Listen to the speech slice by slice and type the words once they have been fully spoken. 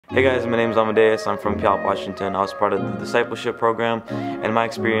Hey guys, my name is Amadeus. I'm from Puyallup, Washington. I was part of the discipleship program, and my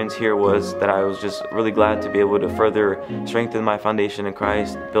experience here was that I was just really glad to be able to further strengthen my foundation in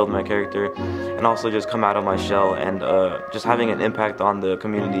Christ, build my character, and also just come out of my shell and just having an impact on the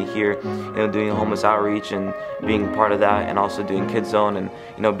community here. You know, doing homeless outreach and being part of that, and also doing Kids Zone, and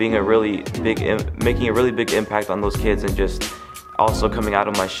being making a really big impact on those kids, and just also coming out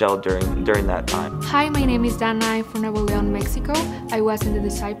of my shell during that time. Hi, my name is Dana. I'm from Nuevo Leon, Mexico. I was in the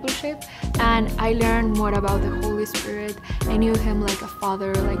discipleship and I learned more about the Holy Spirit. I knew him like a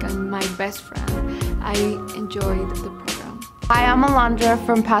father, like my best friend. I enjoyed the program. Hi, I'm Alondra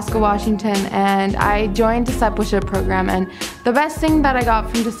from Pasco, Washington, and I joined discipleship program, and the best thing that I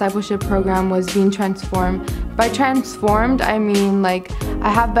got from discipleship program was being transformed. By transformed, I mean like I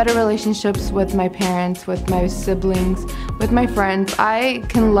have better relationships with my parents, with my siblings, with my friends. I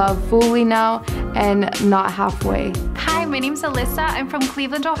can love fully now and not halfway. Hi, my name's Alyssa. I'm from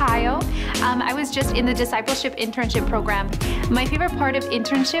Cleveland, Ohio. I was just in the discipleship internship program. My favorite part of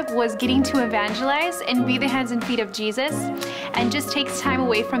internship was getting to evangelize and be the hands and feet of Jesus, and just takes time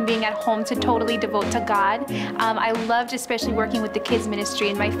away from being at home to totally devote to God. I loved especially working with the kids ministry,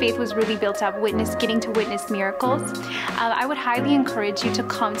 and my faith was really built up getting to witness miracles. I would highly encourage you to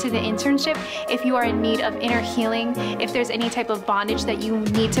come to the internship if you are in need of inner healing, if there's any type of bondage that you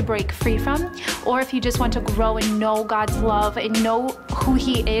need to break free from, or if you just want to grow and know God's love and know who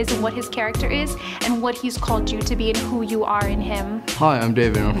He is and what His character is and what He's called you to be and who you are in Him. Hi, I'm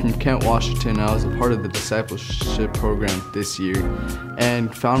David. I'm from Kent, Washington. I was a part of the discipleship program this year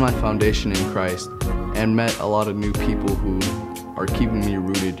and found my foundation in Christ and met a lot of new people who are keeping me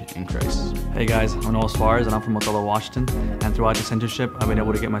rooted in Christ. Hey guys, I'm Noah Suarez and I'm from Othello, Washington, and throughout this internship I've been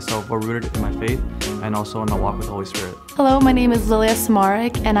able to get myself more rooted in my faith and also in my walk with the Holy Spirit. Hello, my name is Lilia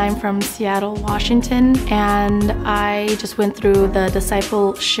Smarek and I'm from Seattle, Washington, and I just went through the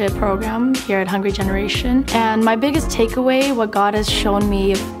discipleship program here at Hungry Generation, and my biggest takeaway, what God has shown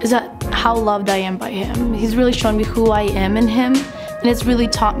me, is that how loved I am by Him. He's really shown me who I am in Him. And it's really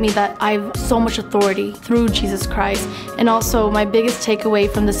taught me that I have so much authority through Jesus Christ. And also my biggest takeaway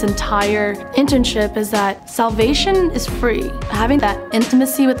from this entire internship is that salvation is free. Having that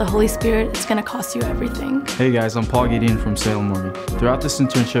intimacy with the Holy Spirit is going to cost you everything. Hey guys, I'm Paul Gideon from Salem, Oregon. Throughout this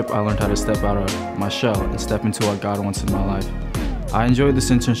internship, I learned how to step out of my shell and step into what God wants in my life. I enjoyed this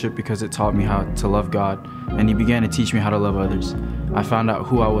internship because it taught me how to love God, and He began to teach me how to love others. I found out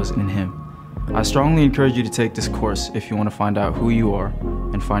who I was in Him. I strongly encourage you to take this course if you want to find out who you are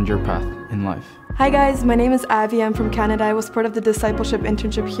and find your path in life. Hi guys, my name is Abby. I'm from Canada. I was part of the discipleship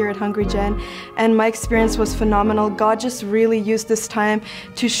internship here at HungryGen, and my experience was phenomenal. God just really used this time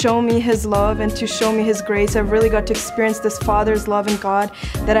to show me His love and to show me His grace. I've really got to experience this Father's love in God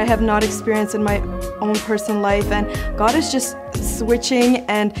that I have not experienced in my own personal life, and God is just switching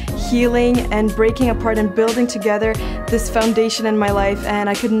and healing and breaking apart and building together this foundation in my life, and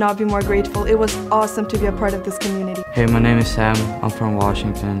I could not be more grateful. It was awesome to be a part of this community. Hey, my name is Sam. I'm from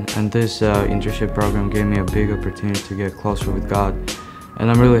Washington, and this internship program gave me a big opportunity to get closer with God. And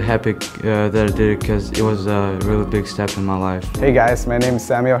I'm really happy that I did it because it was a really big step in my life. Hey guys, my name is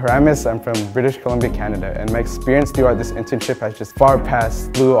Samuel Haramis. I'm from British Columbia, Canada, and my experience throughout this internship has just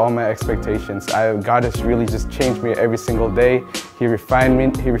flew all my expectations. God has really just changed me every single day. He refined me,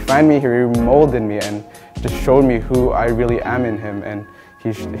 He remolded me, and just showed me who I really am in Him. And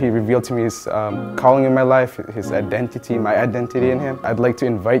He revealed to me His calling in my life, His identity, my identity in Him. I'd like to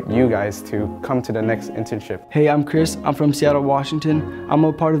invite you guys to come to the next internship. Hey, I'm Chris. I'm from Seattle, Washington. I'm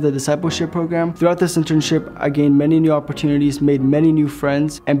a part of the discipleship program. Throughout this internship, I gained many new opportunities, made many new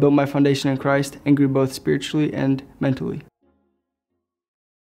friends, and built my foundation in Christ, and grew both spiritually and mentally.